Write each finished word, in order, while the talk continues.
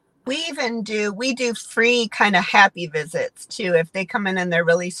We do free kind of happy visits too. If they come in and they're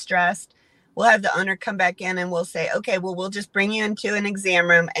really stressed, we'll have the owner come back in and we'll say, okay, well, we'll just bring you into an exam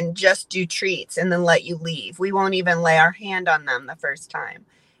room and just do treats and then let you leave. We won't even lay our hand on them the first time.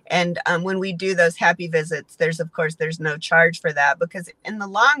 And when we do those happy visits, there's no charge for that, because in the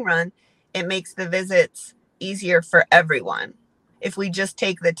long run, it makes the visits easier for everyone. If we just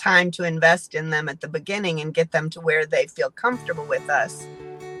take the time to invest in them at the beginning and get them to where they feel comfortable with us,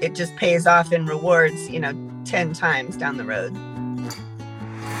 it just pays off in rewards, 10 times down the road.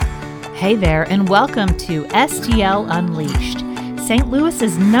 Hey there, and welcome to STL Unleashed, St.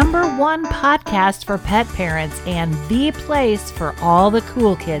 Louis's #1 podcast for pet parents and the place for all the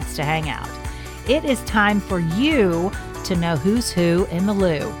cool kids to hang out. It is time for you to know who's who in the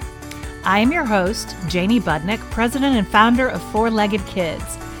loo. I am your host, Janie Budnick, president and founder of Four Legged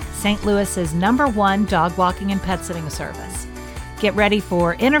Kids, St. Louis's #1 dog walking and pet sitting service. Get ready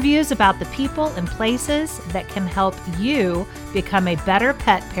for interviews about the people and places that can help you become a better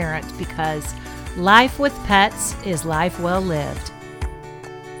pet parent, because life with pets is life well lived.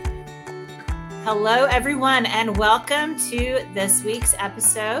 Hello, everyone, and welcome to this week's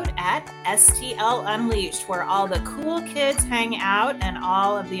episode at STL Unleashed, where all the cool kids hang out and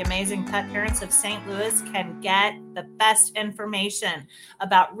all of the amazing pet parents of St. Louis can get the best information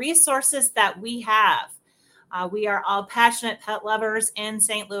about resources that we have. We are all passionate pet lovers in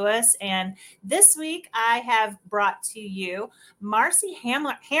St. Louis, and this week I have brought to you Marcy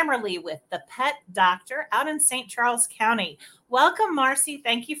Hammerle with the Pet Doctor out in St. Charles County. Welcome, Marcy.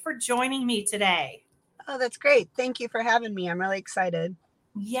 Thank you for joining me today. Oh, that's great. Thank you for having me. I'm really excited.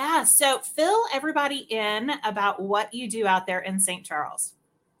 Yeah, so fill everybody in about what you do out there in St. Charles.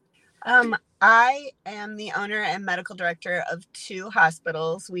 I am the owner and medical director of 2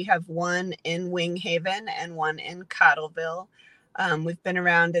 hospitals. We have one in Wing Haven and one in Cottleville. We've been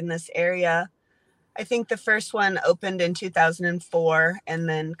around in this area. I think the first one opened in 2004, and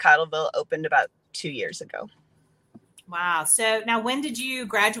then Cottleville opened about 2 years ago. Wow. So now, when did you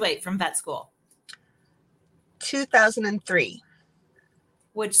graduate from vet school? 2003.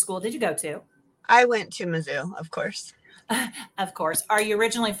 Which school did you go to? I went to Mizzou, of course. Of course. Are you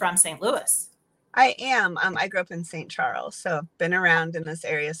originally from St. Louis? I am. I grew up in St. Charles, so been around in this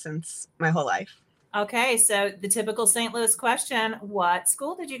area since my whole life. Okay, so the typical St. Louis question, what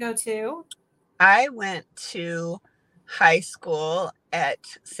school did you go to? I went to high school at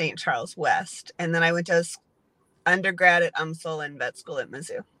St. Charles West, and then I went to undergrad at UMSL and vet school at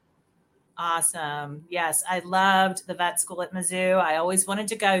Mizzou. Awesome. Yes, I loved the vet school at Mizzou. I always wanted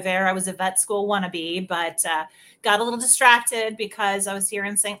to go there. I was a vet school wannabe, but got a little distracted because I was here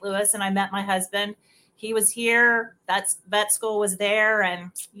in St. Louis and I met my husband. He was here. Vet school was there.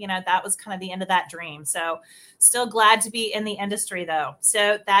 And, that was kind of the end of that dream. So still glad to be in the industry, though.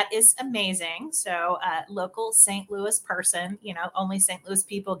 So that is amazing. So local St. Louis person, only St. Louis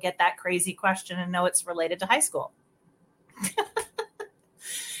people get that crazy question and know it's related to high school.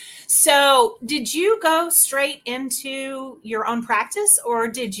 So did you go straight into your own practice, or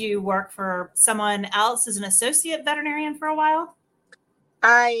did you work for someone else as an associate veterinarian for a while?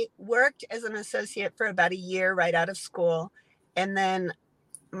 I worked as an associate for about a year right out of school. And then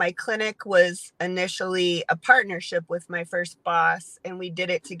my clinic was initially a partnership with my first boss, and we did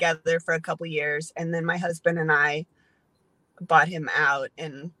it together for a couple years. And then my husband and I bought him out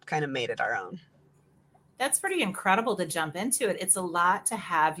and kind of made it our own. That's pretty incredible to jump into it. It's a lot to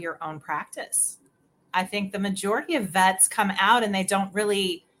have your own practice. I think the majority of vets come out and they don't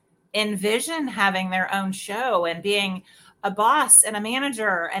really envision having their own show and being a boss and a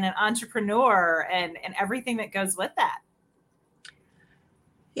manager and an entrepreneur and everything that goes with that.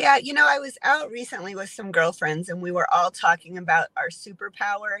 Yeah, I was out recently with some girlfriends and we were all talking about our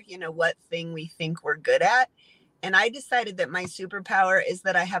superpower, what thing we think we're good at. And I decided that my superpower is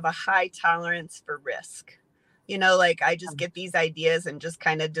that I have a high tolerance for risk. I just get these ideas and just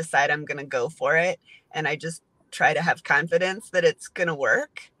kind of decide I'm going to go for it. And I just try to have confidence that it's going to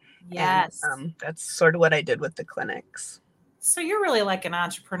work. Yes. And, that's sort of what I did with the clinics. So you're really like an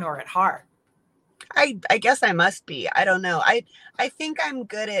entrepreneur at heart. I guess I must be. I don't know. I think I'm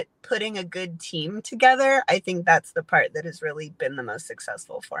good at putting a good team together. I think that's the part that has really been the most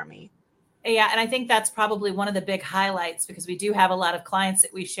successful for me. Yeah. And I think that's probably one of the big highlights, because we do have a lot of clients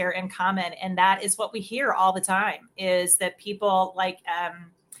that we share in common. And that is what we hear all the time, is that people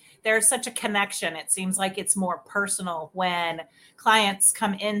there's such a connection. It seems like it's more personal when clients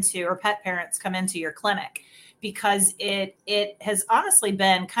come into, or pet parents come into your clinic, because it has honestly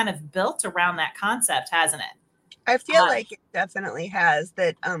been kind of built around that concept, hasn't it? I feel like it definitely has.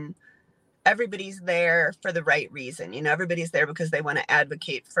 That everybody's there for the right reason. Everybody's there because they want to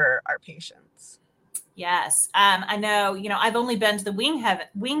advocate for our patients. Yes. I know, I've only been to the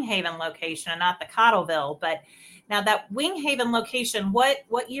Winghaven location and not the Cottleville, but now that Winghaven location,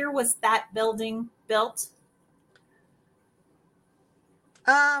 what year was that building built?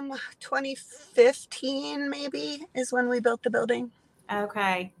 2015 maybe is when we built the building.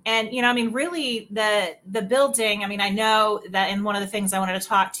 Okay. And, really the building, I know that, and one of the things I wanted to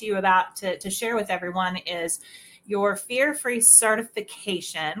talk to you about to share with everyone is your fear-free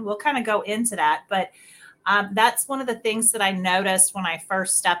certification. We'll kind of go into that, but that's one of the things that I noticed when I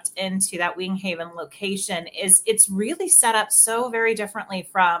first stepped into that Winghaven location is it's really set up so very differently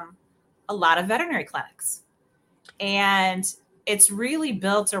from a lot of veterinary clinics. And it's really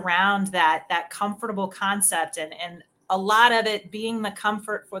built around that comfortable concept and a lot of it being the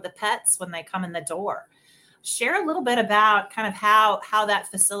comfort for the pets when they come in the door. Share a little bit about kind of how that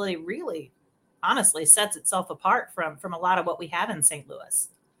facility really honestly sets itself apart from a lot of what we have in St. Louis.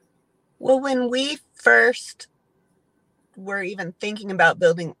 Well, when we first were even thinking about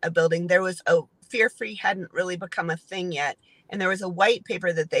building a building, there was fear-free hadn't really become a thing yet. And there was a white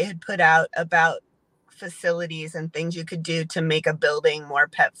paper that they had put out about facilities and things you could do to make a building more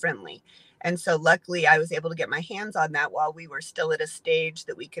pet friendly. And so luckily I was able to get my hands on that while we were still at a stage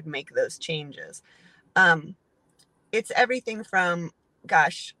that we could make those changes. It's everything from,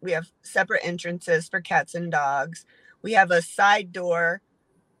 we have separate entrances for cats and dogs. We have a side door.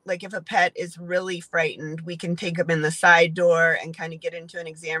 Like if a pet is really frightened, we can take them in the side door and kind of get into an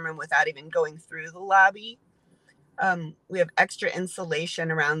exam room without even going through the lobby. We have extra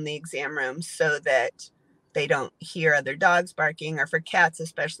insulation around the exam room so that they don't hear other dogs barking, or for cats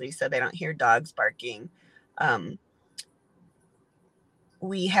especially, so they don't hear dogs barking.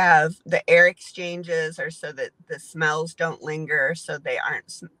 We have the air exchanges are so that the smells don't linger, so they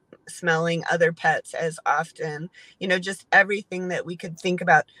aren't smelling other pets as often. Just everything that we could think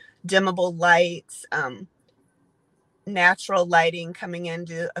about. Dimmable lights, natural lighting coming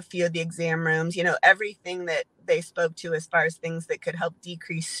into a few of the exam rooms, everything that they spoke to as far as things that could help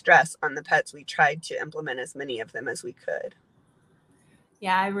decrease stress on the pets. We tried to implement as many of them as we could.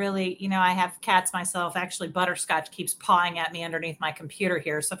 Yeah, I really, I have cats myself. Actually, Butterscotch keeps pawing at me underneath my computer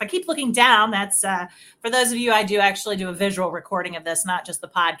here. So if I keep looking down, that's for those of you, I do actually do a visual recording of this, not just the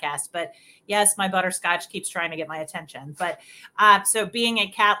podcast. But yes, my Butterscotch keeps trying to get my attention. But so being a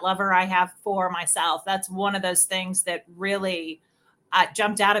cat lover, I have 4 myself. That's one of those things that really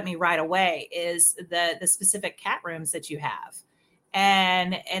jumped out at me right away is the specific cat rooms that you have.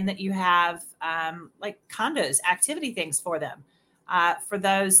 And that you have like condos, activity things for them. For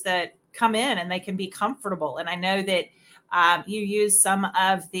those that come in and they can be comfortable. And I know that you use some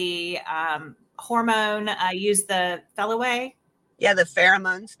of the hormone, use the Fellaway. Yeah, the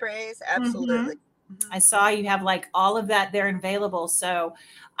pheromone sprays. Absolutely. Mm-hmm. I saw you have like all of that there available. So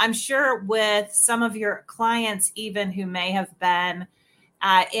I'm sure with some of your clients, even who may have been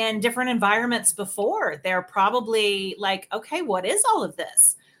in different environments before, they're probably like, okay, what is all of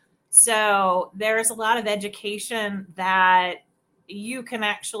this? So there's a lot of education that you can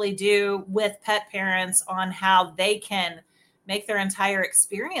actually do with pet parents on how they can make their entire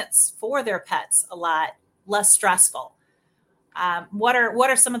experience for their pets a lot less stressful. What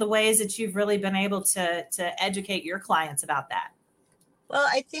are some of the ways that you've really been able to educate your clients about that? Well,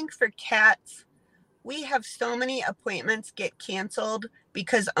 I think for cats, we have so many appointments get canceled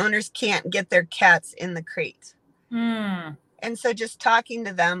because owners can't get their cats in the crate. And so just talking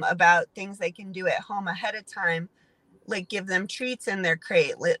to them about things they can do at home ahead of time, like give them treats in their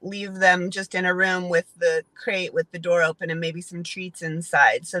crate, leave them just in a room with the crate with the door open and maybe some treats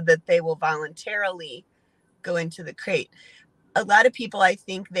inside so that they will voluntarily go into the crate. A lot of people, I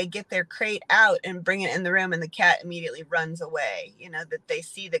think, they get their crate out and bring it in the room and the cat immediately runs away, that they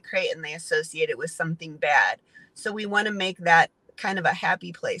see the crate and they associate it with something bad. So we want to make that kind of a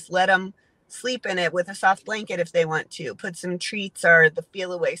happy place. Let them sleep in it with a soft blanket if they want to. Put some treats or the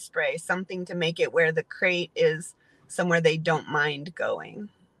Feel Away spray, something to make it where the crate is somewhere they don't mind going.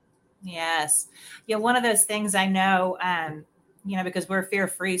 Yes. Yeah. One of those things I know, because we're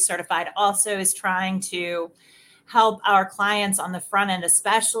fear-free certified also is trying to help our clients on the front end,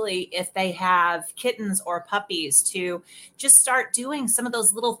 especially if they have kittens or puppies, to just start doing some of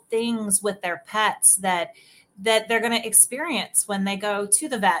those little things with their pets that they're going to experience when they go to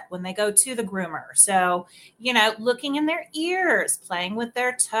the vet, when they go to the groomer. So, looking in their ears, playing with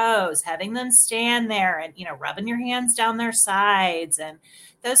their toes, having them stand there and, rubbing your hands down their sides and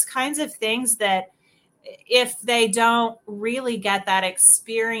those kinds of things that if they don't really get that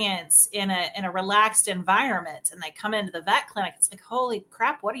experience in a relaxed environment and they come into the vet clinic, it's like, holy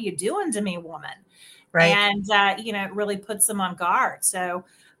crap, what are you doing to me, woman? Right. And, it really puts them on guard. So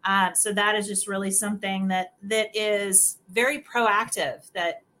that is just really something that is very proactive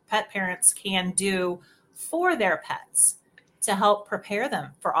that pet parents can do for their pets to help prepare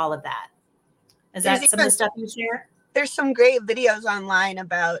them for all of that. Is that some of the stuff you share? There's some great videos online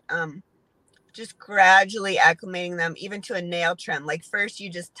about just gradually acclimating them even to a nail trim. Like first you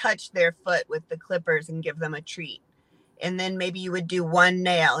just touch their foot with the clippers and give them a treat. And then maybe you would do one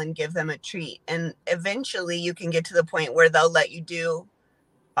nail and give them a treat. And eventually you can get to the point where they'll let you do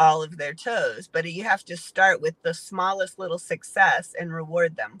all of their toes. But you have to start with the smallest little success and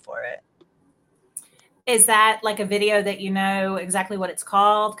reward them for it. Is that like a video that you know exactly what it's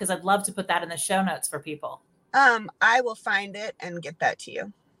called? Because I'd love to put that in the show notes for people. I will find it and get that to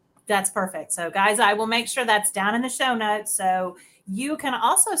you. That's perfect. So guys, I will make sure that's down in the show notes. So you can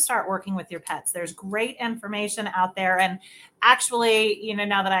also start working with your pets. There's great information out there. And actually,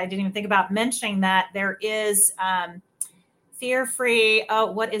 now that I didn't even think about mentioning that, there is Fear-Free.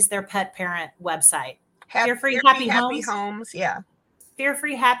 Oh, what is their pet parent website? Fear-Free Happy Homes. Yeah.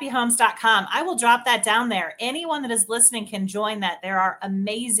 fearfreehappyhomes.com. I will drop that down there. Anyone that is listening can join that. There are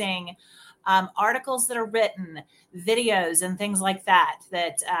amazing articles that are written, videos, and things like that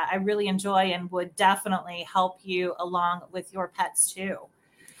I really enjoy and would definitely help you along with your pets too.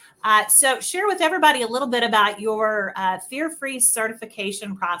 So share with everybody a little bit about your Fear-Free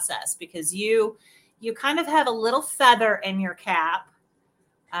certification process, because you kind of have a little feather in your cap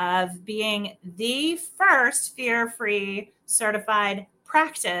of being the first Fear-Free certified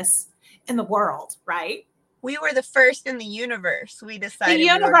practice in the world, right? We were the first in the universe. We decided the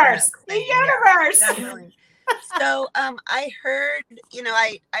universe. Yeah, definitely. So I heard,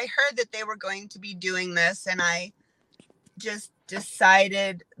 I heard that they were going to be doing this, and I just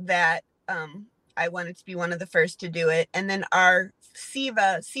decided that I wanted to be one of the first to do it. And then our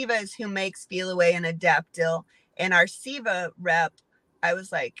Siva is who makes Feel Away and Adaptil, and our Siva rep, I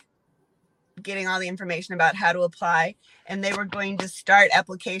was like getting all the information about how to apply, and they were going to start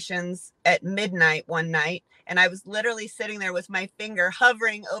applications at midnight one night. And I was literally sitting there with my finger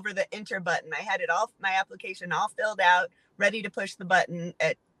hovering over the enter button. I had my application all filled out, ready to push the button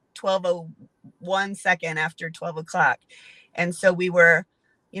at 12:01 second after 12 o'clock. And so we were,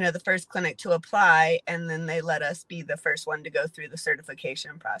 the first clinic to apply, and then they let us be the first one to go through the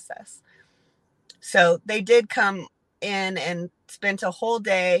certification process. So they did come in and spent a whole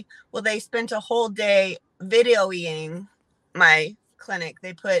day. Well, they spent a whole day videoing my clinic.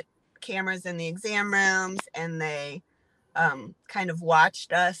 They put cameras in the exam rooms, and they kind of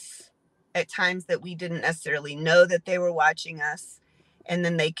watched us at times that we didn't necessarily know that they were watching us. And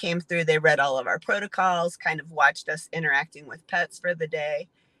then they came through, they read all of our protocols, kind of watched us interacting with pets for the day.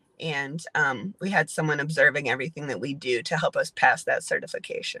 And we had someone observing everything that we do to help us pass that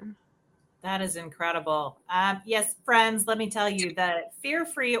certification. That is incredible. Yes, friends, let me tell you, the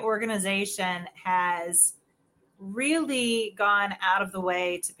Fear-Free organization has really gone out of the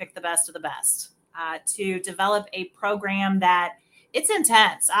way to pick the best of the best, to develop a program that it's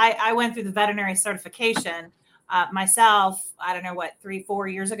intense. I went through the veterinary certification myself, I don't know what,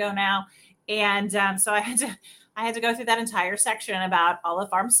 3-4 years ago now. And so I had to go through that entire section about all the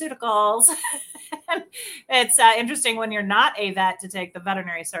pharmaceuticals. It's interesting when you're not a vet to take the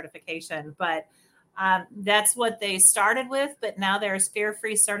veterinary certification, but that's what they started with. But now there's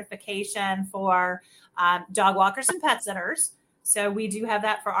Fear-Free certification for dog walkers and pet sitters. So we do have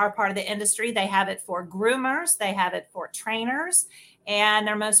that for our part of the industry. They have it for groomers. They have it for trainers. And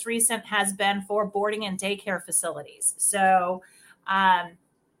their most recent has been for boarding and daycare facilities. So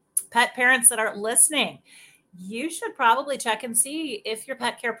pet parents that are listening, you should probably check and see if your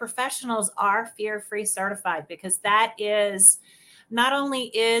pet care professionals are Fear-Free certified, because that is not only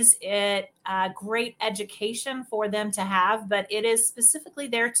is it a great education for them to have, but it is specifically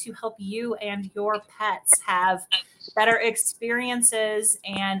there to help you and your pets have better experiences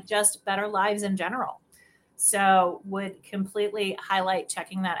and just better lives in general. So would completely highlight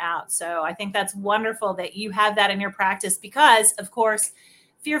checking that out. So I think that's wonderful that you have that in your practice, because of course,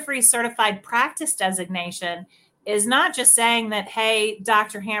 Fear-Free certified practice designation is not just saying that, hey,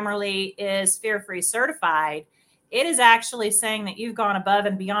 Dr. Hammerle is Fear-Free certified. It is actually saying that you've gone above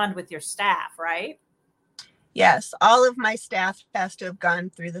and beyond with your staff, right? Yes, all of my staff has to have gone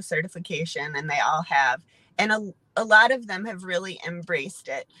through the certification, and they all have. And a lot of them have really embraced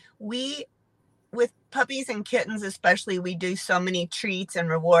it. With puppies and kittens especially, we do so many treats and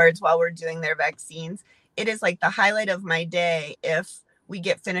rewards while we're doing their vaccines. It is like the highlight of my day if we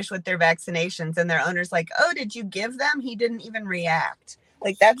get finished with their vaccinations and their owner's like, oh, did you give them? He didn't even react.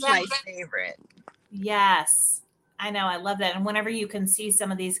 Like, that's my favorite. Yes. I know. I love that. And whenever you can see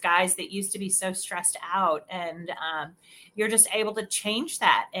some of these guys that used to be so stressed out, and you're just able to change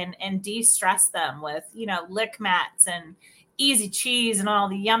that and de-stress them with, lick mats and easy cheese and all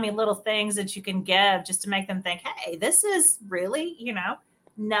the yummy little things that you can give just to make them think, hey, this is really,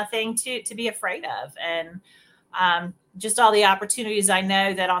 nothing to be afraid of. And just all the opportunities I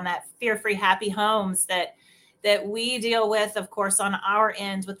know that on that Fear-Free Happy Homes that we deal with, of course, on our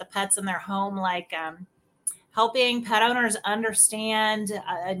end with the pets in their home, like helping pet owners understand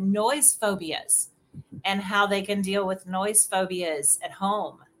noise phobias and how they can deal with noise phobias at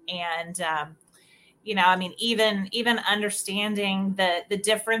home. And, even understanding the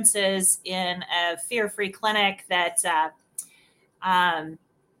differences in a fear-free clinic, that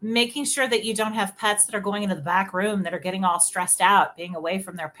making sure that you don't have pets that are going into the back room that are getting all stressed out, being away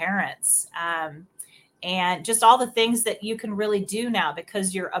from their parents. And just all the things that you can really do now,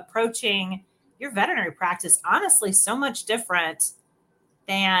 because you're approaching your veterinary practice honestly so much different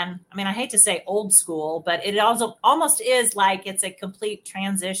than, I hate to say old school, but it also almost is like it's a complete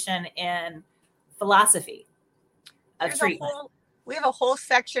transition in philosophy of treatment. We have a whole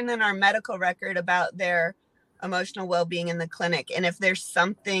section in our medical record about their emotional well-being in the clinic. And if there's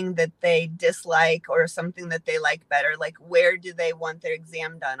something that they dislike or something that they like better, like where do they want their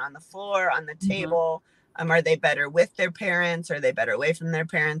exam done? On the floor, on the table? Are they better with their parents? Are they better away from their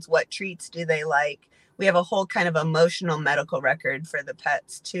parents? What treats do they like? We have a whole kind of emotional medical record for the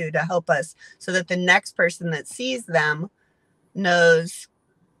pets too, to help us so that the next person that sees them knows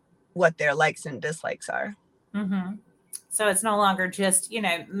what their likes and dislikes are. So it's no longer just,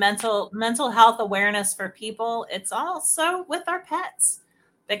 mental health awareness for people. It's also with our pets,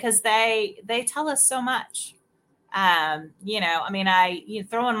 because they tell us so much. Throwing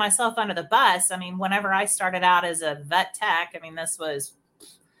myself under the bus. Whenever I started out as a vet tech, this was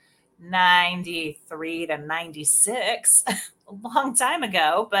 93 to 96, a long time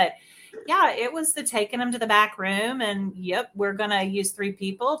ago. But yeah, it was the taking them to the back room and, yep, we're going to use 3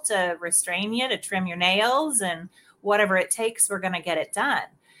 people to restrain you, to trim your nails, and whatever it takes, we're going to get it done.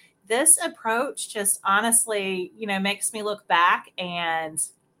 This approach just honestly, makes me look back, and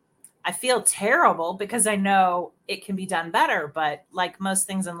I feel terrible because I know it can be done better, but like most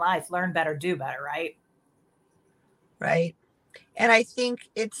things in life, learn better, do better, right? Right. And I think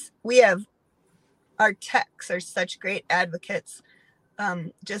our techs are such great advocates,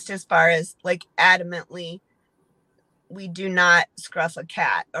 just as far as like adamantly, we do not scruff a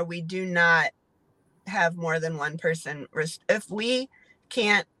cat, or we do not have more than one person. If we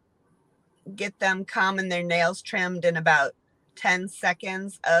can't get them calm and their nails trimmed in about 10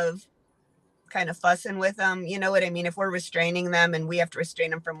 seconds of kind of fussing with them, you know what I mean? If we're restraining them and we have to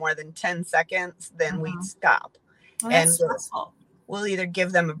restrain them for more than 10 seconds, then we stop. And we'll either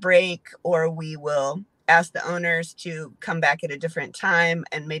give them a break, or we will ask the owners to come back at a different time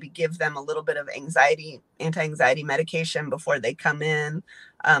and maybe give them a little bit of anti-anxiety medication before they come in.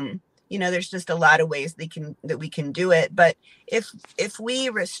 There's just a lot of ways that we can do it. But if we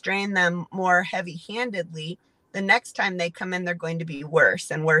restrain them more heavy-handedly, the next time they come in, they're going to be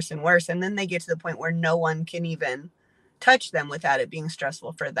worse and worse and worse. And then they get to the point where no one can even touch them without it being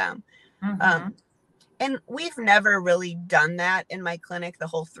stressful for them. And we've never really done that in my clinic, the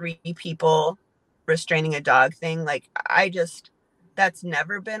whole 3 people restraining a dog thing. That's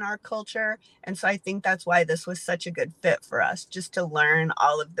never been our culture. And so I think that's why this was such a good fit for us, just to learn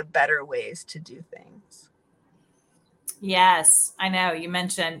all of the better ways to do things. Yes, I know. You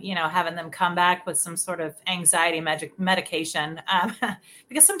mentioned, having them come back with some sort of anxiety medication.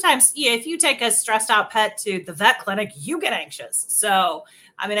 Because sometimes, if you take a stressed out pet to the vet clinic, you get anxious. So,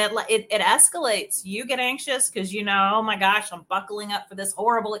 it escalates. You get anxious because, oh my gosh, I'm buckling up for this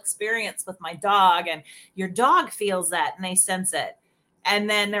horrible experience with my dog. And your dog feels that and they sense it. And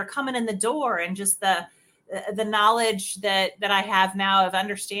then they're coming in the door, and just the knowledge that I have now of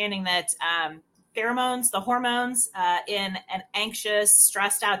understanding that, pheromones, the hormones in an anxious,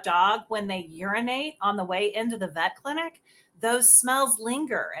 stressed out dog, when they urinate on the way into the vet clinic, those smells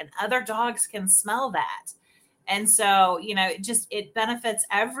linger and other dogs can smell that. And so, it benefits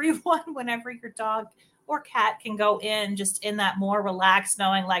everyone whenever your dog or cat can go in just in that more relaxed,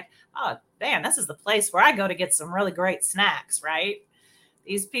 knowing like, oh, man, this is the place where I go to get some really great snacks, right?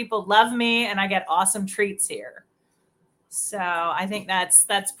 These people love me and I get awesome treats here. So I think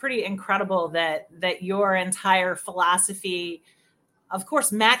that's pretty incredible that your entire philosophy, of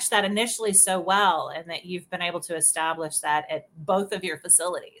course, matched that initially so well, and that you've been able to establish that at both of your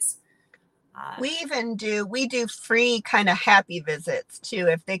facilities. We do free kind of happy visits too.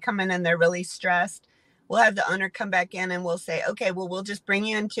 If they come in and they're really stressed, we'll have the owner come back in and we'll say, okay, well, we'll just bring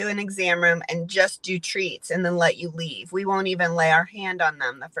you into an exam room and just do treats and then let you leave. We won't even lay our hand on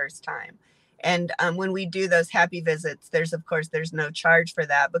them the first time. And when we do those happy visits, there's no charge for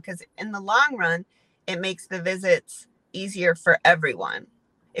that, because in the long run, it makes the visits easier for everyone.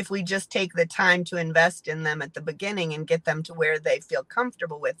 If we just take the time to invest in them at the beginning and get them to where they feel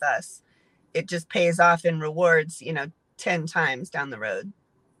comfortable with us, it just pays off in rewards, 10 times down the road.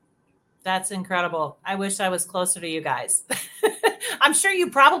 That's incredible. I wish I was closer to you guys. I'm sure you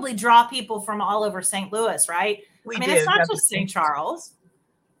probably draw people from all over St. Louis, right? We I mean, do, it's not definitely. just St. Charles.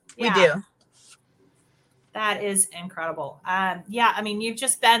 We do. That is incredible. Yeah, I mean, you've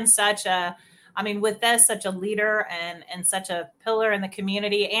just been such a leader and such a pillar in the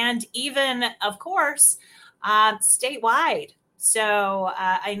community, and even, of course, statewide. So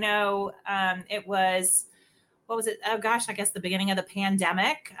I know it was, what was it? Oh gosh, I guess the beginning of the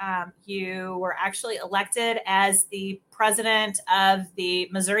pandemic. You were actually elected as the president of the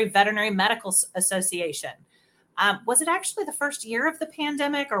Missouri Veterinary Medical Association. Was it actually the first year of the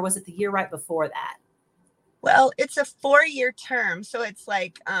pandemic, or was it the year right before that? Well, it's a 4-year term. So it's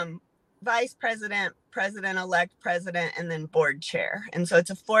like vice president, president-elect, president, and then board chair. And so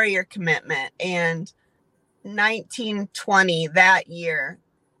it's a 4-year commitment. And 1920, that year,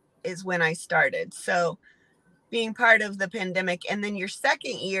 is when I started. So being part of the pandemic, and then your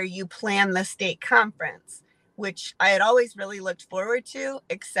second year, you plan the state conference, which I had always really looked forward to,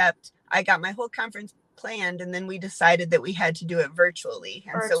 except I got my whole conference planned, and then we decided that we had to do it virtually.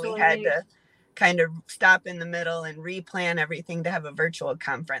 And so we had to kind of stop in the middle and replan everything to have a virtual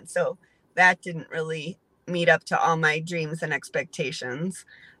conference. So that didn't really meet up to all my dreams and expectations.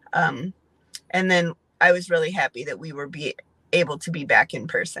 And then I was really happy that we were able to be back in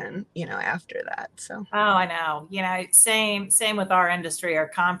person, after that. So. Oh, I know. Same with our industry, our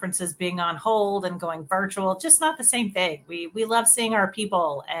conferences being on hold and going virtual, just not the same thing. We love seeing our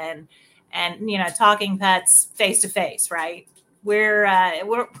people and talking pets face to face, right? We're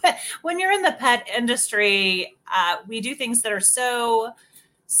when you're in the pet industry, we do things that are so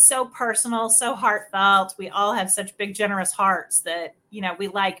personal, so heartfelt. We all have such big, generous hearts that, we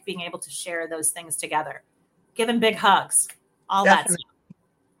like being able to share those things together, giving big hugs, all Definitely. That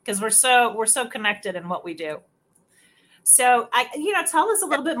stuff, because we're so connected in what we do. So tell us a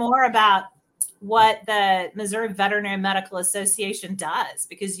little bit more about what the Missouri Veterinary Medical Association does,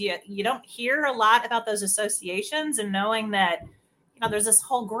 because you don't hear a lot about those associations, and knowing that, there's this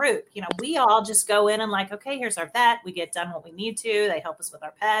whole group, we all just go in and like, okay, here's our vet. We get done what we need to. They help us with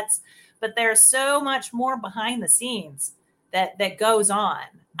our pets, but there's so much more behind the scenes that goes on.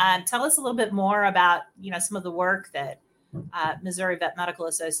 Tell us a little bit more about, some of the work that Missouri Vet Medical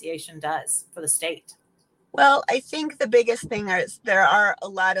Association does for the state. Well, I think the biggest thing is there are a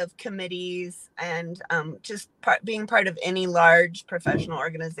lot of committees, and just being part of any large professional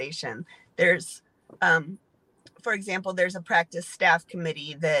organization. There's, for example, there's a practice staff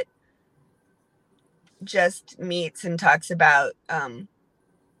committee that just meets and talks about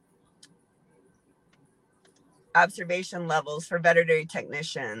observation levels for veterinary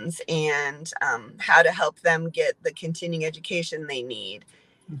technicians and how to help them get the continuing education they need.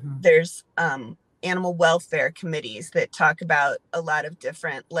 Mm-hmm. There's animal welfare committees that talk about a lot of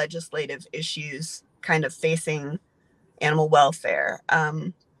different legislative issues kind of facing animal welfare.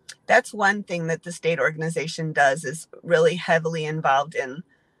 That's one thing that the state organization does, is really heavily involved in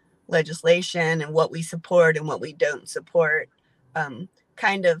legislation and what we support and what we don't support,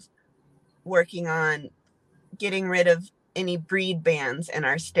 kind of working on getting rid of any breed bans in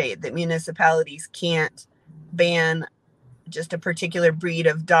our state, that municipalities can't ban just a particular breed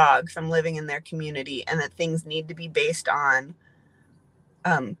of dog from living in their community, and that things need to be based on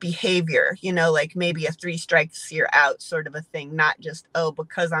behavior, like maybe a 3 strikes you're out sort of a thing, not just,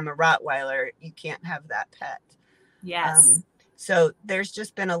 because I'm a Rottweiler, you can't have that pet. Yes. So there's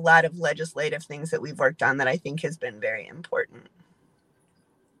just been a lot of legislative things that we've worked on that I think has been very important.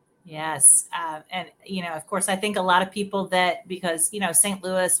 Yes. And, of course, I think a lot of people that, because, St.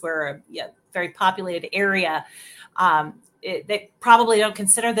 Louis, we're a very populated area, they probably don't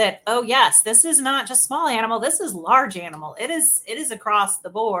consider that, oh, yes, this is not just small animal. This is large animal. It is across the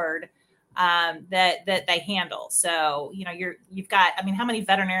board that they handle. So, you've got, how many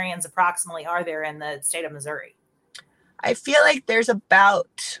veterinarians approximately are there in the state of Missouri? I feel like there's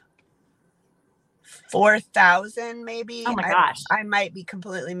about 4,000 maybe. Oh my gosh. I might be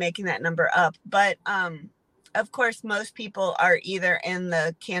completely making that number up, but of course, most people are either in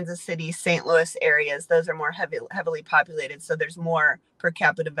the Kansas City, St. Louis areas. Those are more heavily populated. So there's more per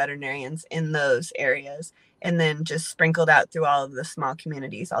capita veterinarians in those areas, and then just sprinkled out through all of the small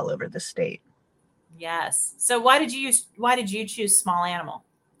communities all over the state. Yes. So why did you choose small animal?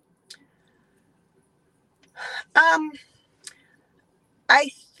 I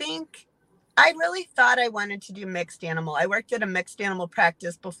think I really thought I wanted to do mixed animal. I worked at a mixed animal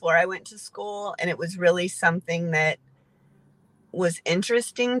practice before I went to school, and it was really something that was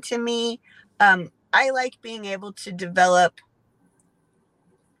interesting to me. I like being able to develop,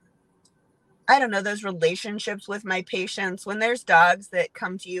 I don't know, those relationships with my patients. When there's dogs that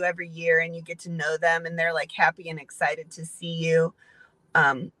come to you every year and you get to know them and they're like happy and excited to see you.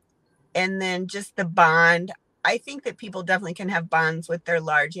 And then just the bond. I think that people definitely can have bonds with their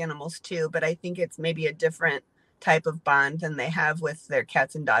large animals too, but I think it's maybe a different type of bond than they have with their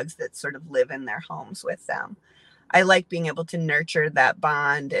cats and dogs that sort of live in their homes with them. I like being able to nurture that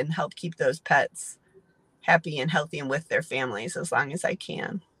bond and help keep those pets happy and healthy and with their families as long as I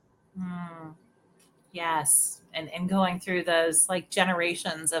can. Yes. And going through those like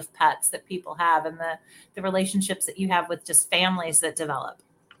generations of pets that people have, and the relationships that you have with just families that develop.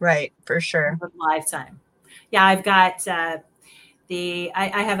 Right, for sure. Over a lifetime. Yeah, I've got I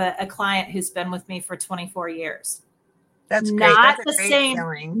have a client who's been with me for 24 years. That's great. That's a great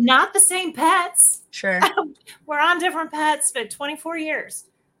feeling. Not the same pets. Sure. We're on different pets, but 24 years,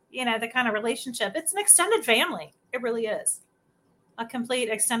 the kind of relationship. It's an extended family. It really is a complete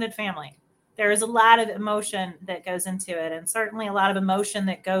extended family. There is a lot of emotion that goes into it, and certainly a lot of emotion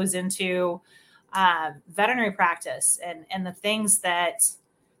that goes into veterinary practice and the things that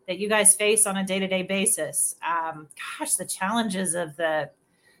you guys face on a day-to-day basis. The challenges of the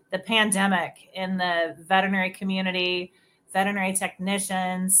pandemic in the veterinary community, veterinary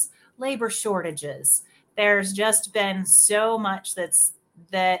technicians, labor shortages. There's just been so much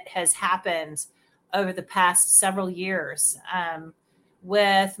that has happened over the past several years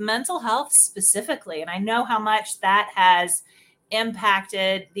with mental health specifically. And I know how much that has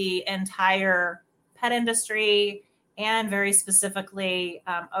impacted the entire pet industry and very specifically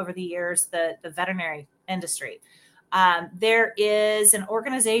over the years, the veterinary industry. There is an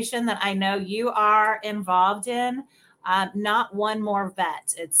organization that I know you are involved in, Not One More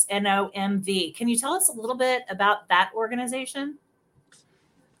Vet. It's NOMV. Can you tell us a little bit about that organization?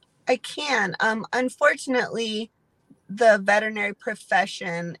 I can. Unfortunately, the veterinary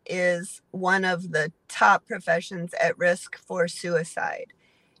profession is one of the top professions at risk for suicide.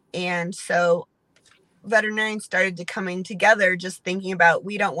 And so veterinarians started to coming together just thinking about,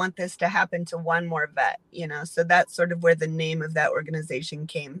 we don't want this to happen to one more vet, so that's sort of where the name of that organization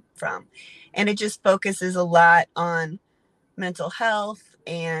came from. And it just focuses a lot on mental health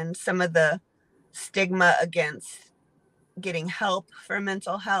and some of the stigma against getting help for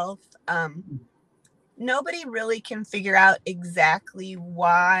mental health. Nobody really can figure out exactly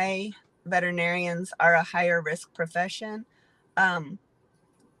why veterinarians are a higher risk profession.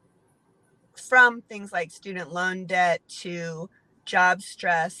 From things like student loan debt to job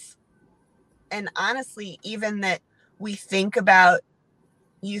stress. And honestly, even that we think about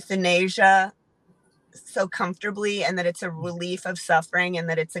euthanasia so comfortably and that it's a relief of suffering and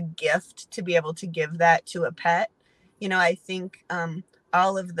that it's a gift to be able to give that to a pet. I think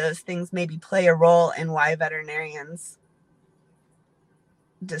all of those things maybe play a role in why veterinarians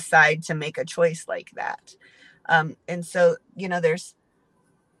decide to make a choice like that. And so, there's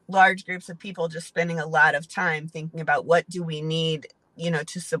large groups of people just spending a lot of time thinking about what do we need,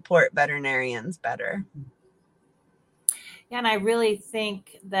 to support veterinarians better. Yeah, and I really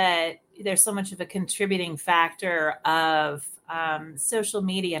think that there's so much of a contributing factor of social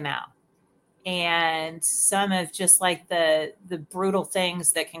media now, and some of just like the brutal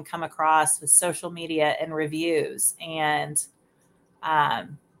things that can come across with social media and reviews. And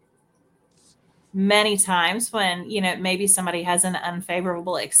many times when, maybe somebody has an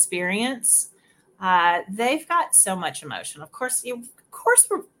unfavorable experience, they've got so much emotion. Of course,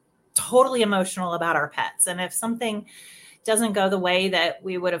 we're totally emotional about our pets. And if something doesn't go the way that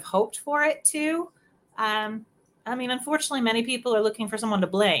we would have hoped for it to, unfortunately, many people are looking for someone to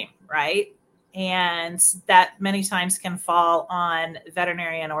blame, right? And that many times can fall on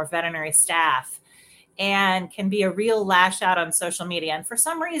veterinarian or veterinary staff, and can be a real lash out on social media. And for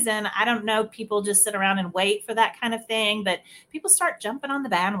some reason, I don't know, people just sit around and wait for that kind of thing, but people start jumping on the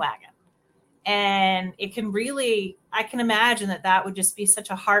bandwagon. And it can really, I can imagine that would just be such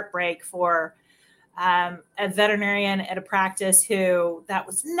a heartbreak for a veterinarian at a practice who that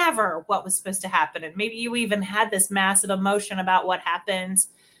was never what was supposed to happen. And maybe you even had this massive emotion about what happened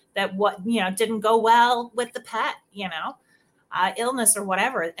that didn't go well with the pet, illness or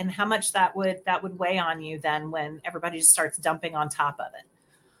whatever, and how much that would weigh on you then when everybody just starts dumping on top of it.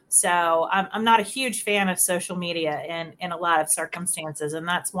 So I'm not a huge fan of social media in a lot of circumstances. And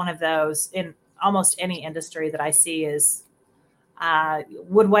that's one of those in almost any industry that I see is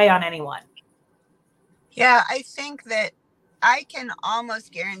would weigh on anyone. Yeah, I think that I can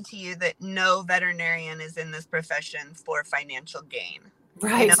almost guarantee you that no veterinarian is in this profession for financial gain.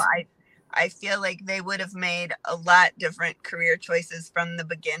 Right. I feel like they would have made a lot different career choices from the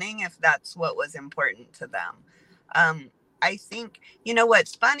beginning if that's what was important to them. I think,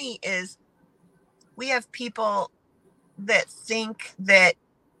 what's funny is we have people that think that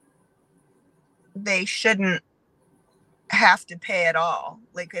they shouldn't have to pay at all,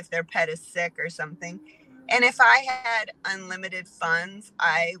 like if their pet is sick or something. And if I had unlimited funds,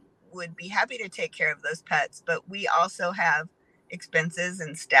 I would be happy to take care of those pets. But we also have expenses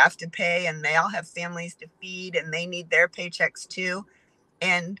and staff to pay, and they all have families to feed, and they need their paychecks too.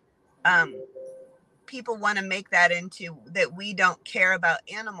 And people want to make that into that we don't care about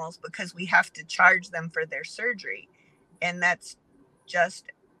animals because we have to charge them for their surgery. And that's just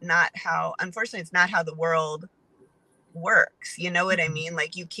not how, unfortunately, it's not how the world works. You know what I mean?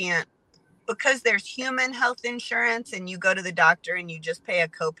 Like you can't, because there's human health insurance and you go to the doctor and you just pay a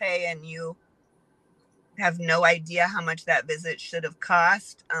copay and you have no idea how much that visit should have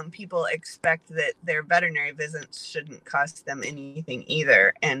cost. People expect that their veterinary visits shouldn't cost them anything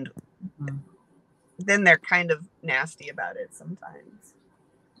either. And then they're kind of nasty about it sometimes.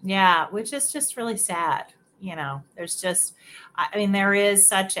 Yeah, which is just really sad. There's just, there is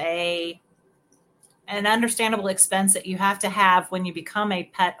such an understandable expense that you have to have when you become a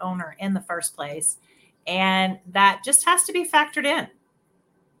pet owner in the first place. And that just has to be factored in.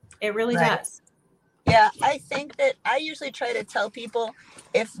 It really does. Yeah, I think that I usually try to tell people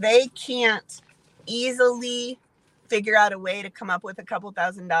if they can't easily figure out a way to come up with a couple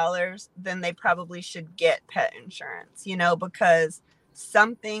 $1,000s, then they probably should get pet insurance, because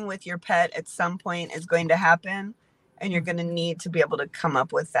something with your pet at some point is going to happen and you're going to need to be able to come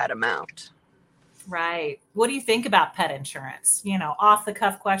up with that amount. Right. What do you think about pet insurance? Off the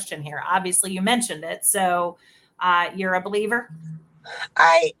cuff question here. Obviously you mentioned it. So you're a believer?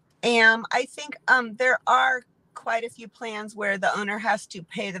 I am. I think there are quite a few plans where the owner has to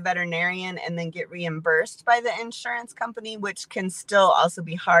pay the veterinarian and then get reimbursed by the insurance company, which can still also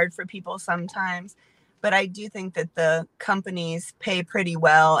be hard for people sometimes. But I do think that the companies pay pretty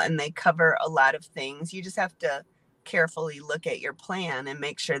well and they cover a lot of things. You just have to carefully look at your plan and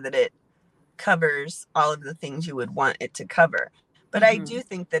make sure that it covers all of the things you would want it to cover. But I do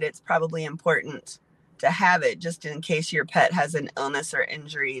think that it's probably important to have it just in case your pet has an illness or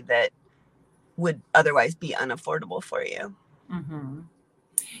injury that would otherwise be unaffordable for you. Mm-hmm.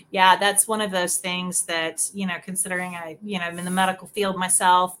 Yeah, that's one of those things that, considering I'm in the medical field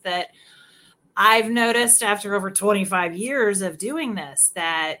myself, that I've noticed after over 25 years of doing this,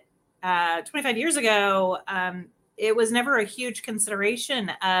 that 25 years ago, it was never a huge consideration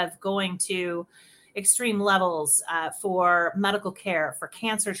of going to extreme levels for medical care, for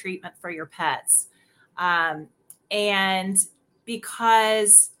cancer treatment for your pets. And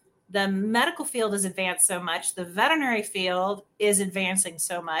because the medical field has advanced so much, the veterinary field is advancing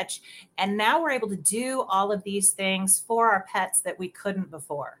so much. And now we're able to do all of these things for our pets that we couldn't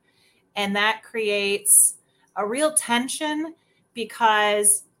before. And that creates a real tension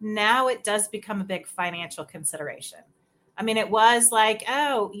because now it does become a big financial consideration. It was like,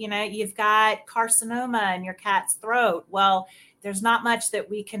 you've got carcinoma in your cat's throat. Well, there's not much that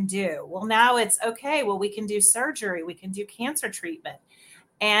we can do. Well, now it's okay. Well, we can do surgery. We can do cancer treatment.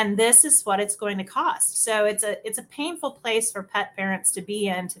 And this is what it's going to cost. So it's a painful place for pet parents to be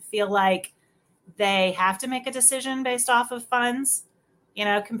in, to feel like they have to make a decision based off of funds,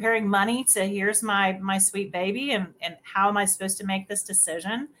 comparing money to here's my sweet baby and how am I supposed to make this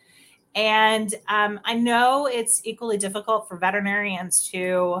decision? And I know it's equally difficult for veterinarians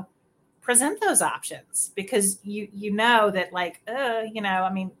to present those options because you know that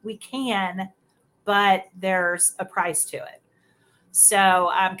we can, but there's a price to it. So,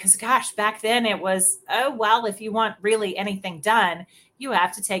 because back then it was, if you want really anything done, you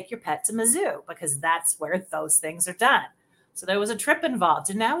have to take your pet to Mizzou because that's where those things are done. So there was a trip involved,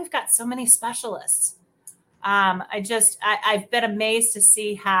 and now we've got so many specialists. I've been amazed to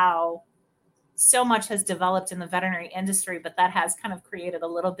see how so much has developed in the veterinary industry, but that has kind of created a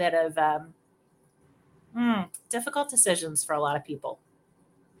little bit of difficult decisions for a lot of people.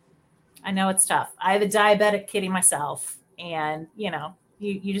 I know it's tough. I have a diabetic kitty myself, and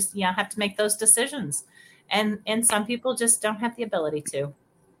you just have to make those decisions, and some people just don't have the ability to.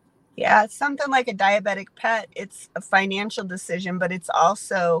 Yeah, something like a diabetic pet, it's a financial decision, but it's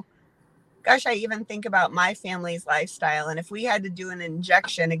also, gosh, I even think about my family's lifestyle. And if we had to do an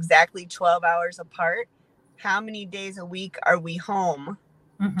injection exactly 12 hours apart, how many days a week are we home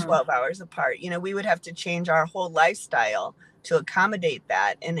 12 hours apart? We would have to change our whole lifestyle to accommodate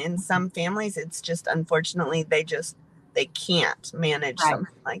that. And in some families, it's just, unfortunately, they can't manage Right.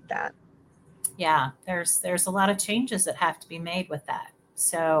 something like that. Yeah, there's a lot of changes that have to be made with that.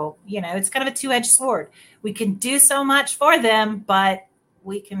 So, it's kind of a two-edged sword. We can do so much for them, but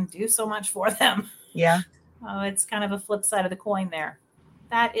we can do so much for them. Yeah. Oh, it's kind of a flip side of the coin there.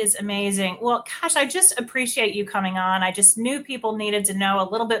 That is amazing. Well, gosh, I just appreciate you coming on. I just knew people needed to know a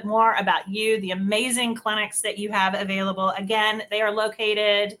little bit more about you, the amazing clinics that you have available. Again, they are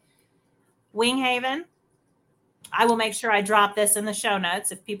located Wing Haven. I will make sure I drop this in the show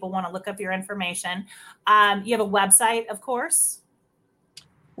notes if people want to look up your information. You have a website, of course.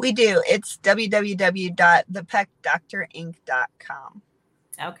 We do. It's www.thepetdoctorinc.com.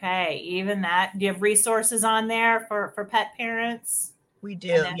 Okay. Even that. Do you have resources on there for pet parents? We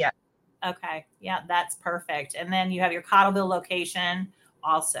do. Yeah. Okay. Yeah, that's perfect. And then you have your Cottleville location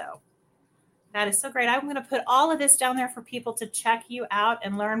also. That is so great. I'm going to put all of this down there for people to check you out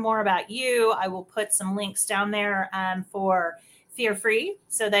and learn more about you. I will put some links down there for Fear Free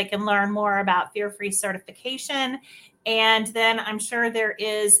so they can learn more about Fear Free certification. And then I'm sure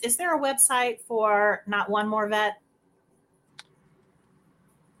is there a website for Not One More Vet?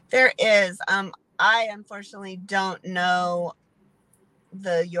 There is. I unfortunately don't know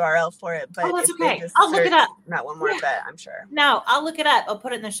the URL for it, but that's okay. I'll look it up. Not One More Vet, I'm sure. No, I'll look it up. I'll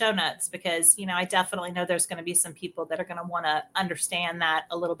put it in the show notes because, I definitely know there's going to be some people that are going to want to understand that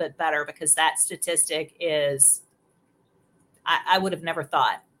a little bit better because that statistic is, I would have never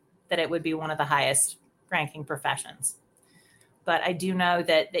thought that it would be one of the highest ranking professions. But I do know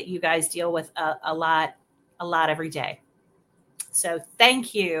that you guys deal with a lot every day. So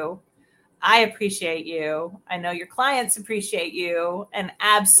thank you. I appreciate you. I know your clients appreciate you, and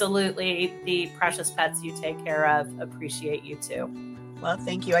absolutely the precious pets you take care of appreciate you too. Well,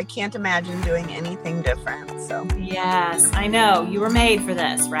 thank you. I can't imagine doing anything different. So yes, I know you were made for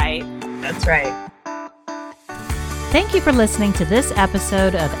this, right? That's right. Thank you for listening to this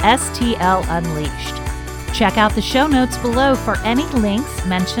episode of STL Unleashed. Check out the show notes below for any links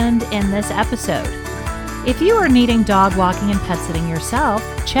mentioned in this episode. If you are needing dog walking and pet sitting yourself,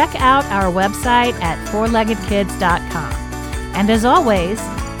 check out our website at fourleggedkids.com. And as always,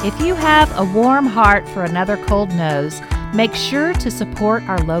 if you have a warm heart for another cold nose, make sure to support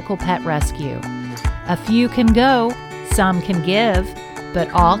our local pet rescue. A few can go, some can give, but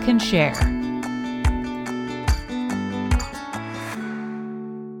all can share.